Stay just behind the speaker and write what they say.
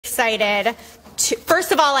excited to,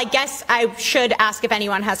 first of all, I guess I should ask if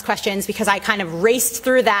anyone has questions, because I kind of raced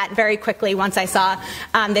through that very quickly once I saw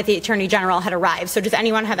that the Attorney General had arrived. So does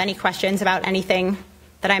anyone have any questions about anything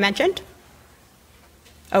that I mentioned?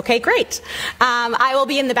 Okay, great. I will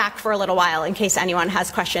be in the back for a little while in case anyone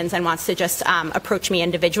has questions and wants to just approach me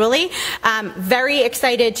individually. Very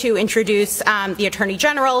excited to introduce the Attorney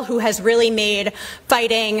General, who has really made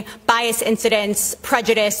fighting bias incidents,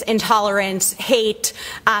 prejudice, intolerance, hate,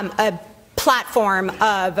 a platform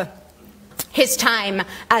of his time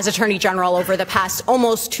as Attorney General over the past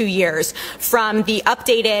almost 2 years, from the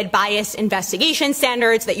updated bias investigation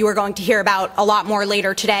standards that you are going to hear about a lot more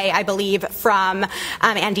later today, I believe, from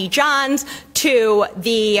Andy Johns, to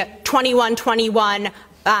the 2121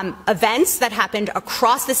 events that happened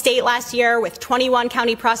across the state last year with 21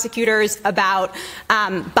 county prosecutors about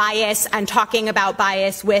bias and talking about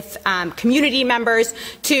bias with community members,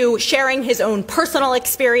 to sharing his own personal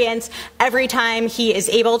experience every time he is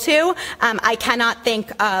able to. I cannot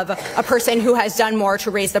think of a person who has done more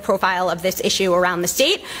to raise the profile of this issue around the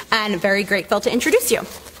state, and very grateful to introduce you.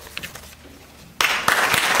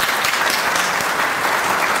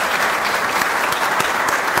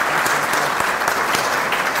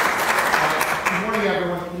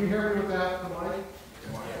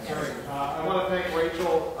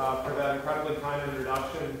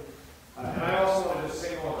 And I also wanted to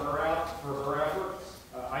single her out for her efforts.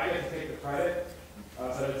 I get to take the credit,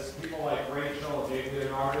 but it's people like Rachel, David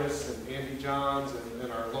and Artis, and Andy Johns,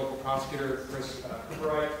 and our local prosecutor, Chris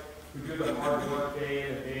Gurbir, who do the hard work day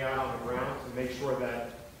in and day out on the ground to make sure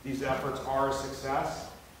that these efforts are a success.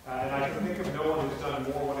 And I can think of no one who's done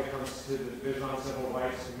more when it comes to the Division on Civil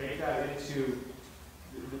Rights to make that into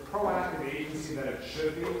the proactive agency that it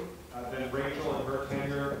should be than Rachel and her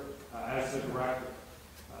tenure as the director.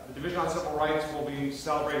 The Division on Civil Rights will be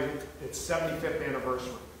celebrating its 75th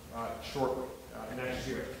anniversary shortly, next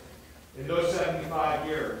year. In those 75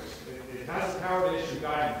 years, it has the power to issue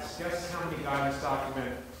guidance. Guess how many guidance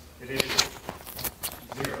documents it issued?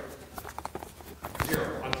 Zero.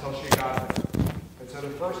 Zero, until she got there. And so the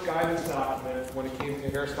first guidance document, when it came to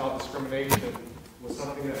hairstyle discrimination, was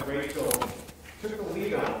something that Rachel took the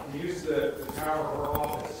lead on, and used the power of her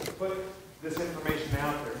office to put this information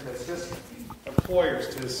out there, to assist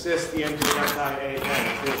employers, to assist the NJSIA,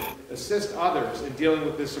 to assist others in dealing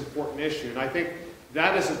with this important issue. And I think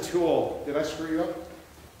that is a tool. Did I screw you up?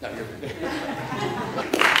 No, you're good.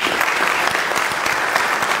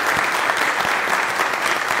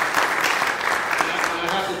 I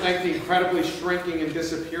have to thank the incredibly shrinking and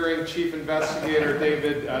disappearing Chief Investigator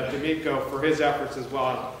David D'Amico for his efforts as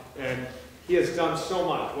well. And he has done so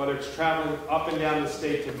much, whether it's traveling up and down the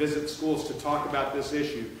state to visit schools to talk about this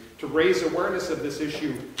issue, to raise awareness of this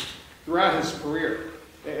issue throughout his career,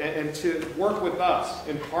 and to work with us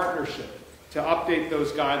in partnership to update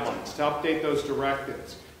those guidelines, to update those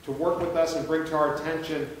directives, to work with us and bring to our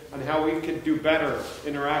attention on how we can do better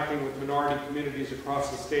interacting with minority communities across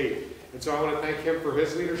the state. And so I want to thank him for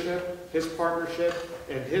his leadership, his partnership,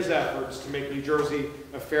 and his efforts to make New Jersey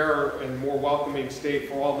a fairer and more welcoming state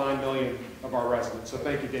for all 9 million of our residents. So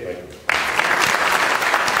thank you, David.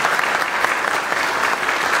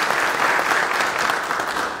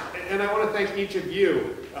 And I want to thank each of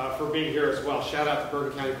you for being here as well. Shout out to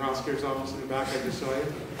Bergen County Prosecutor's Office in the back, I just saw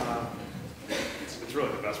you. It's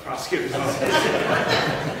really the best prosecutor's office.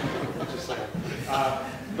 Just saying.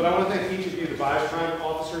 But I want to thank each of you, the bias crime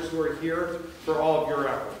officers who are here, for all of your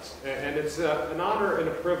efforts. And it's an honor and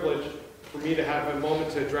a privilege for me to have a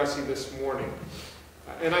moment to address you this morning.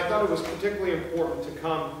 And I thought it was particularly important to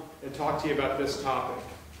come and talk to you about this topic,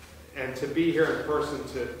 and to be here in person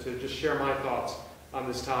to just share my thoughts on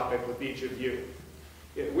this topic with each of you.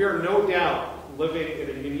 We are no doubt living in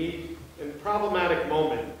a unique and problematic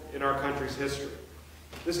moment in our country's history.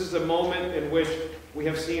 This is a moment in which we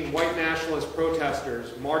have seen white nationalist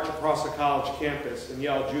protesters march across a college campus and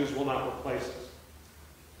yell, "Jews will not replace us."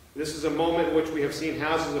 This is a moment in which we have seen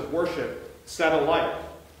houses of worship set alight.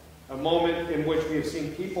 A moment in which we have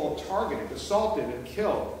seen people targeted, assaulted, and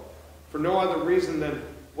killed for no other reason than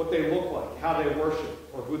what they look like, how they worship,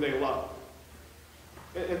 or who they love.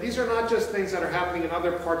 And these are not just things that are happening in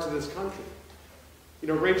other parts of this country. You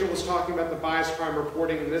know, Rachel was talking about the bias crime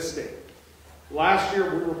reporting in this state. Last year,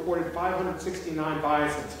 we reported 569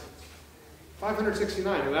 bias incidents.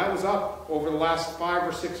 569, and that was up over the last 5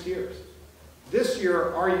 or 6 years. This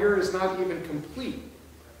year, our year is not even complete,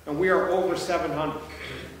 and we are over 700.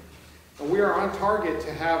 And we are on target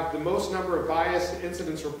to have the most number of bias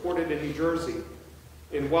incidents reported in New Jersey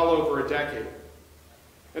in well over a decade.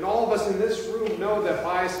 And all of us in this room know that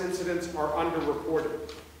bias incidents are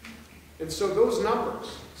underreported. And so those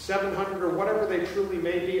numbers, 700, or whatever they truly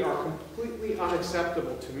may be, are completely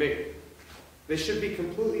unacceptable to me. They should be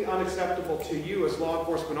completely unacceptable to you as law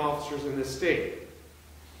enforcement officers in this state.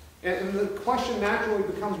 And the question naturally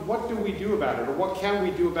becomes, what do we do about it, or what can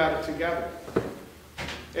we do about it together?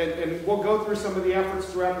 And we'll go through some of the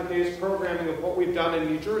efforts throughout the day's programming of what we've done in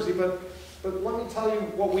New Jersey, but let me tell you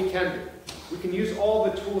what we can do. We can use all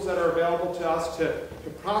the tools that are available to us to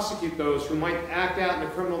prosecute those who might act out in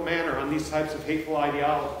a criminal manner on these types of hateful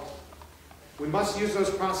ideologies. We must use those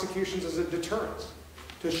prosecutions as a deterrent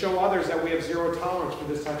to show others that we have zero tolerance for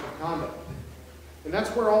this type of conduct. And that's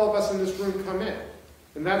where all of us in this room come in.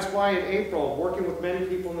 And that's why in April, working with many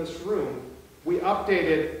people in this room, we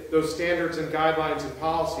updated those standards and guidelines and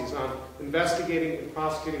policies on investigating and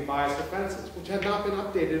prosecuting biased offenses, which had not been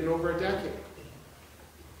updated in over a decade.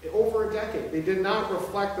 Over a decade. They did not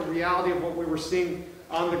reflect the reality of what we were seeing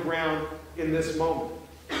on the ground in this moment.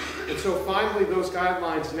 And so finally, those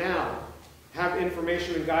guidelines now have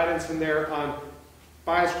information and guidance in there on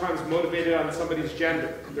biased crimes motivated on somebody's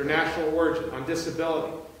gender, their national origin, on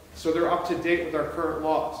disability. So they're up to date with our current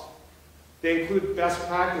laws. They include best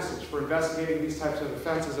practices for investigating these types of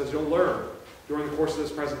offenses, as you'll learn during the course of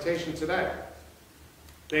this presentation today.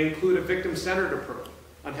 They include a victim-centered approach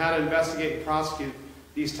on how to investigate and prosecute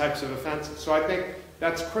these types of offenses. So I think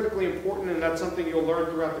that's critically important, and that's something you'll learn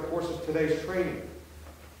throughout the course of today's training.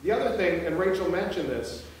 The other thing, and Rachel mentioned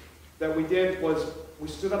this, that we did was we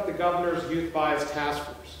stood up the Governor's Youth Bias Task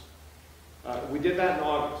Force. We did that in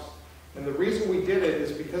August. And the reason we did it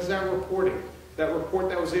is because that report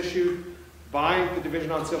that was issued by the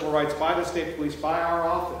Division on Civil Rights, by the State Police, by our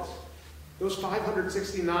office, those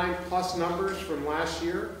 569 plus numbers from last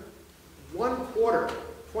year, 1/4,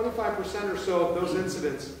 25% or so of those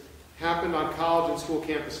incidents happened on college and school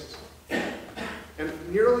campuses. And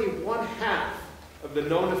nearly 1/2 of the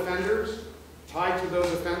known offenders tied to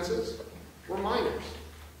those offenses were minors.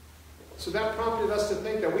 So that prompted us to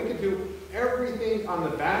think that we could do everything on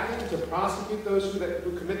the back end to prosecute those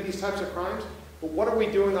who commit these types of crimes, but what are we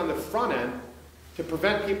doing on the front end to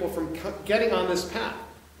prevent people from getting on this path?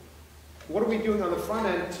 What are we doing on the front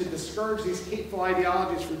end to discourage these hateful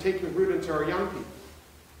ideologies from taking root into our young people?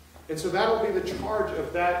 And so that will be the charge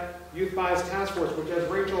of that Youth Bias Task Force, which, as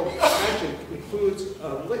Rachel mentioned, includes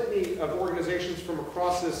a litany of organizations from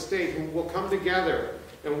across this state who will come together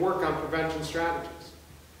and work on prevention strategies.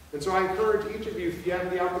 And so I encourage each of you, if you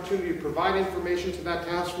have the opportunity to provide information to that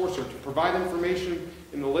task force or to provide information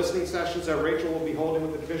in the listening sessions that Rachel will be holding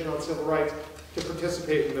with the Division on Civil Rights, to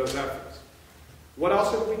participate in those efforts. What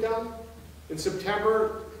else have we done? In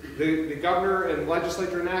September, the governor and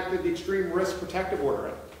legislature enacted the Extreme Risk Protective Order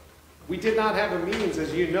Act. We did not have a means,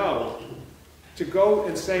 as you know, to go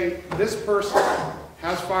and say, this person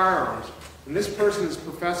has firearms, and this person is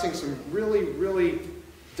professing some really, really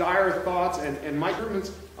dire thoughts and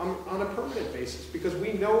micromovements on a permanent basis, because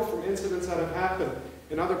we know from incidents that have happened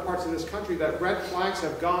in other parts of this country that red flags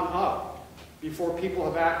have gone up before people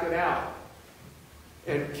have acted out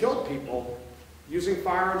and killed people using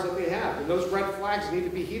firearms that they have. And those red flags need to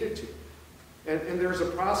be heeded to. And there's a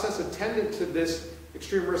process attendant to this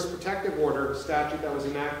Extreme Risk Protective Order statute that was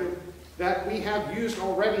enacted that we have used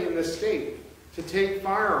already in this state to take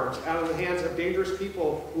firearms out of the hands of dangerous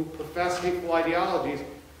people who profess hateful ideologies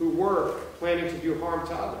who were planning to do harm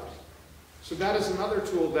to others. So that is another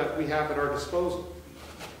tool that we have at our disposal.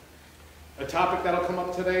 A topic that'll come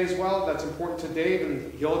up today as well that's important to Dave,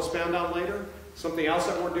 and he'll expound on later, something else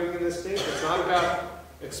that we're doing in this state that's not about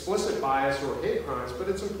explicit bias or hate crimes, but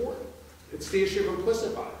it's important. It's the issue of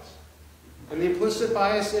implicit bias. And the implicit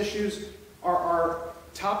bias issues are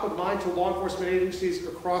top of mind to law enforcement agencies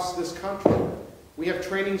across this country. We have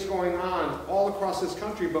trainings going on all across this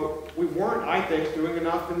country, but we weren't, I think, doing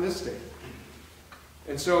enough in this state.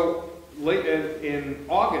 And so in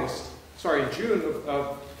June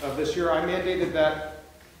of this year, I mandated that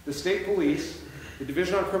the state police, the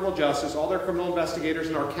Division on Criminal Justice, all their criminal investigators,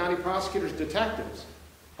 and our county prosecutors, detectives,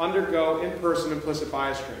 undergo in-person implicit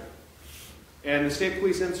bias training. And the state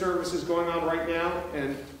police in-service is going on right now,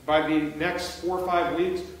 and by the next 4 or 5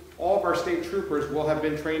 weeks, all of our state troopers will have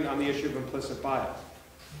been trained on the issue of implicit bias.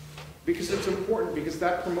 Because it's important, because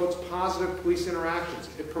that promotes positive police interactions.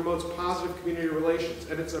 It promotes positive community relations,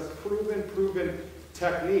 and it's a proven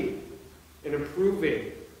technique in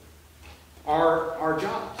improving our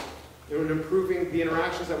jobs, and in improving the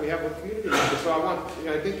interactions that we have with community members. So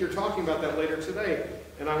I think you're talking about that later today,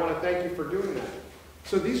 and I want to thank you for doing that.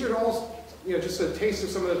 So these are all just a taste of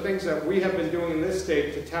some of the things that we have been doing in this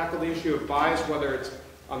state to tackle the issue of bias, whether it's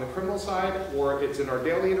on the criminal side, or it's in our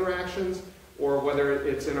daily interactions, or whether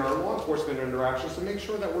it's in our law enforcement interactions, to make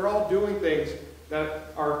sure that we're all doing things that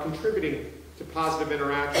are contributing to positive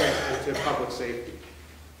interactions and to public safety.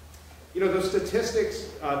 You know, those statistics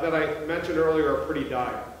that I mentioned earlier are pretty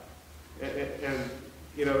dire. And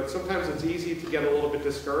you know, sometimes it's easy to get a little bit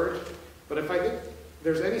discouraged, but if I think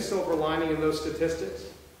there's any silver lining in those statistics,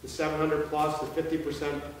 the 700 plus, the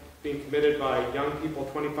 50% being committed by young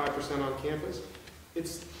people, 25% on campus,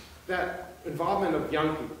 it's that involvement of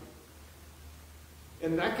young people.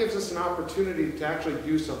 And that gives us an opportunity to actually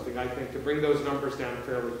do something, I think, to bring those numbers down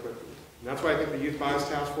fairly quickly. And that's why I think the Youth Bias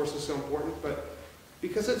Task Force is so important, but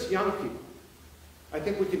because it's young people, I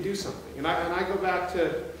think we could do something. And I go back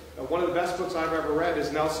to one of the best books I've ever read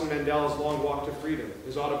is Nelson Mandela's Long Walk to Freedom,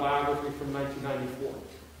 his autobiography from 1994.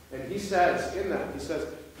 And he says in that, he says,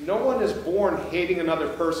 no one is born hating another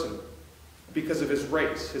person because of his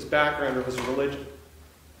race, his background, or his religion.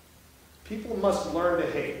 People must learn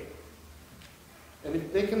to hate. And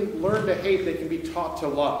if they can learn to hate, they can be taught to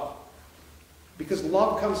love. Because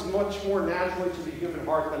love comes much more naturally to the human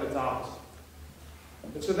heart than its opposite.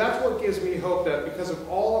 And so that's what gives me hope that because of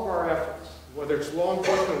all of our efforts, whether it's law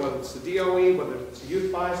enforcement, whether it's the DOE, whether it's the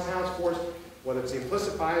Youth Bias Task Force, whether it's the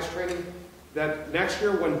implicit bias training, that next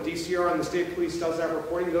year when DCR and the state police does that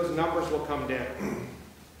reporting, those numbers will come down.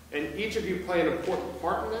 And each of you play an important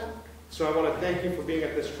part in that. So I want to thank you for being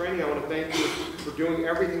at this training. I want to thank you for doing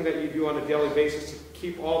everything that you do on a daily basis to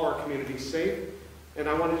keep all of our communities safe. And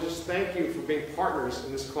I want to just thank you for being partners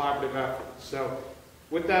in this collaborative effort. So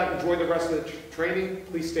with that, enjoy the rest of the training.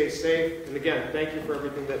 Please stay safe. And again, thank you for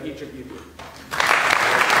everything that each of you do.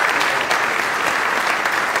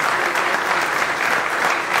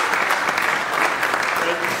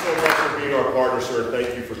 Our partner, sir,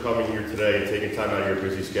 thank you for coming here today and taking time out of your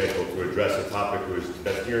busy schedule to address a topic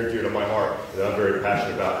that's near and dear to my heart that I'm very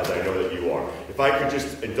passionate about, as I know that you are. If I could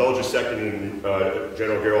just indulge a second in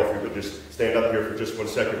General Grewal, if you could just stand up here for just 1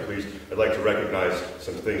 second, please. I'd like to recognize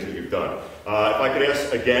some things that you've done. If I could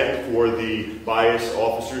ask again for the bias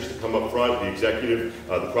officers to come up front, the executive,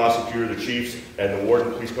 the prosecutor, the chiefs, and the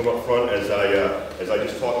warden, please come up front as I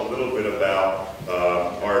just talk a little bit about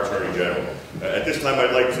our Attorney General. At this time,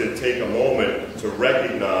 I'd like to take a moment to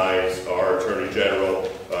recognize our Attorney General,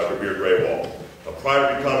 Gurbir.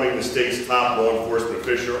 Prior to becoming the state's top law enforcement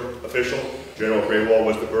official, General Grewal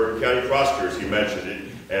was the Bergen County prosecutor, as he mentioned it,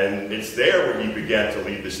 and it's there where he began to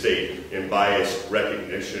lead the state in bias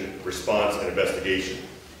recognition, response, and investigation,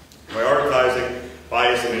 prioritizing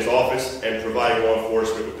bias in his office and providing law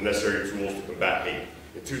enforcement with the necessary tools to combat hate.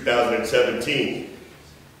 In 2017,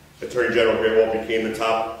 Attorney General Grewal became the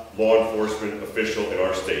top law enforcement official in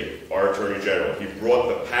our state, our Attorney General. He brought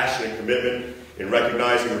the passion and commitment in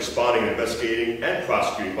recognizing, responding, and investigating and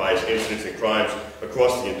prosecuting bias incidents and crimes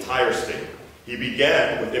across the entire state. He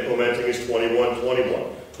began with implementing his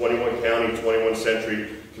 21-21, 21 county, 21 century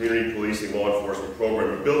community policing law enforcement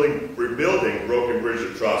program, rebuilding broken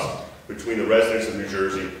bridges of trust between the residents of New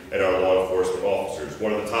Jersey and our law enforcement officers.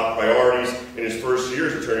 One of the top priorities in his first year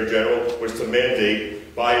as Attorney General was to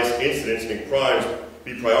mandate bias incidents and crimes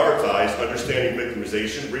be prioritized, understanding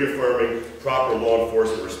victimization, reaffirming proper law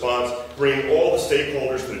enforcement response, bringing all the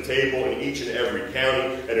stakeholders to the table in each and every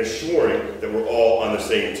county, and assuring that we're all on the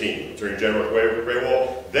same team. Attorney General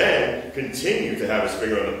Grewal then continued to have his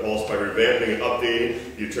finger on the pulse by revamping and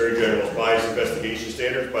updating the Attorney General's bias investigation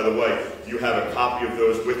standards. By the way, you have a copy of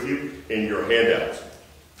those with you in your handouts.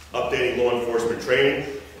 Updating law enforcement training,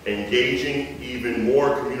 engaging even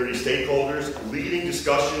more community stakeholders, leading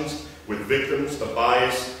discussions with victims of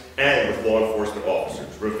bias and with law enforcement officers,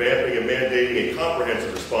 revamping and mandating a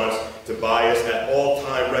comprehensive response to bias at all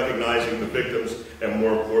time, recognizing the victims and,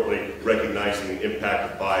 more importantly, recognizing the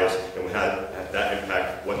impact of bias and what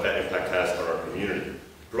that impact has on our community.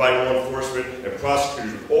 Providing law enforcement and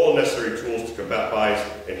prosecutors with all necessary tools to combat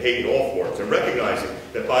bias and hate in all forms, and recognizing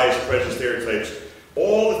that bias, prejudice, stereotypes,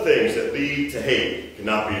 all the things that lead to hate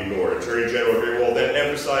cannot be ignored. Attorney General Grewal then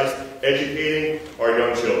emphasized educating our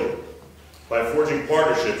young children by forging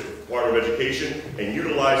partnerships with the Department of Education and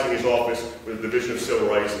utilizing his office with the Division of Civil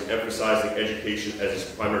Rights and emphasizing education as his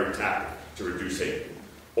primary tactic to reduce hate.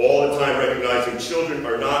 All the time recognizing children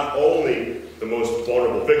are not only the most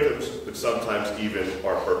vulnerable victims, but sometimes even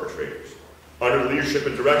our perpetrators. Under the leadership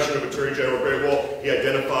and direction of Attorney General Grewal, he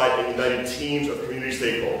identified and united teams of community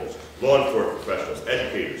stakeholders, law enforcement professionals,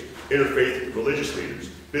 educators, interfaith religious leaders,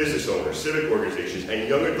 business owners, civic organizations, and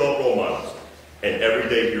young adult role models, and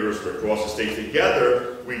everyday heroes from across the state.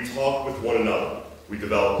 Together, we talk with one another. We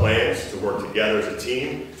develop plans to work together as a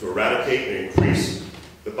team to eradicate and increase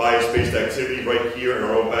the bias-based activity right here in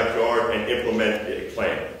our own backyard and implement a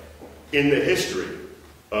plan. In the history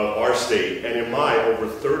of our state, and in my over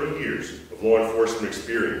 30 years of law enforcement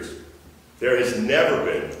experience, There has never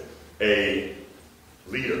been a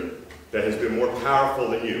leader that has been more powerful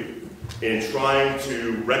than you in trying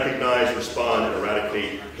to recognize, respond, and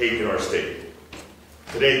eradicate hate in our state.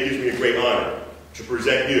 Today it gives me a great honor to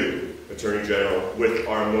present you, Attorney General, with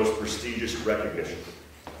our most prestigious recognition.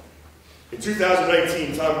 In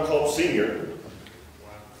 2019, Tom Culp Sr.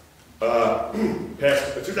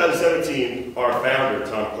 passed. In 2017, our founder,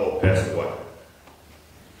 Tom Culp, passed away.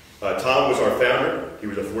 Tom was our founder. He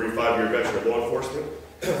was a 45-year veteran of law enforcement,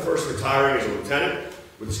 first retiring as a lieutenant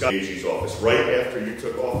with the Scott AG's office. Right after you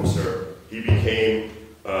took office, sir, he became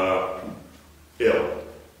ill.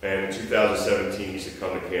 And in 2017, he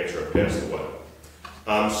succumbed to cancer and passed away.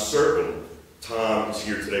 I'm certain Tom is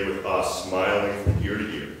here today with us, smiling from ear to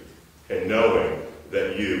ear, and knowing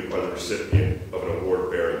that you are the recipient of an award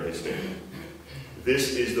bearing his name.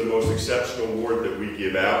 This is the most exceptional award that we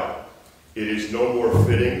give out. It is no more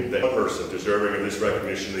fitting than a person deserving of this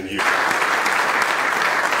recognition than you.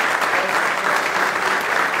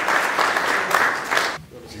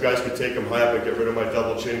 You guys could take him high up and get rid of my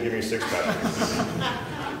double chin and give me a six-pack.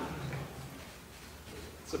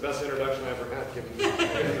 It's the best introduction I ever had, given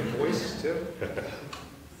the voice, too.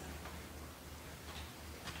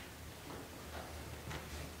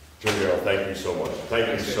 Attorney General, thank you so much. Thank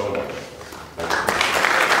you so much.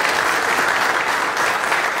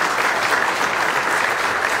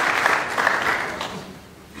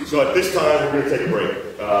 So at this time, we're going to take a break.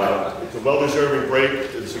 It's a well-deserving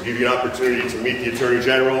break. This will give you an opportunity to meet the Attorney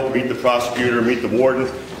General, meet the prosecutor, meet the warden,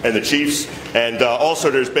 and the chiefs. And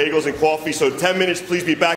also, there's bagels and coffee. So 10 minutes, please be back.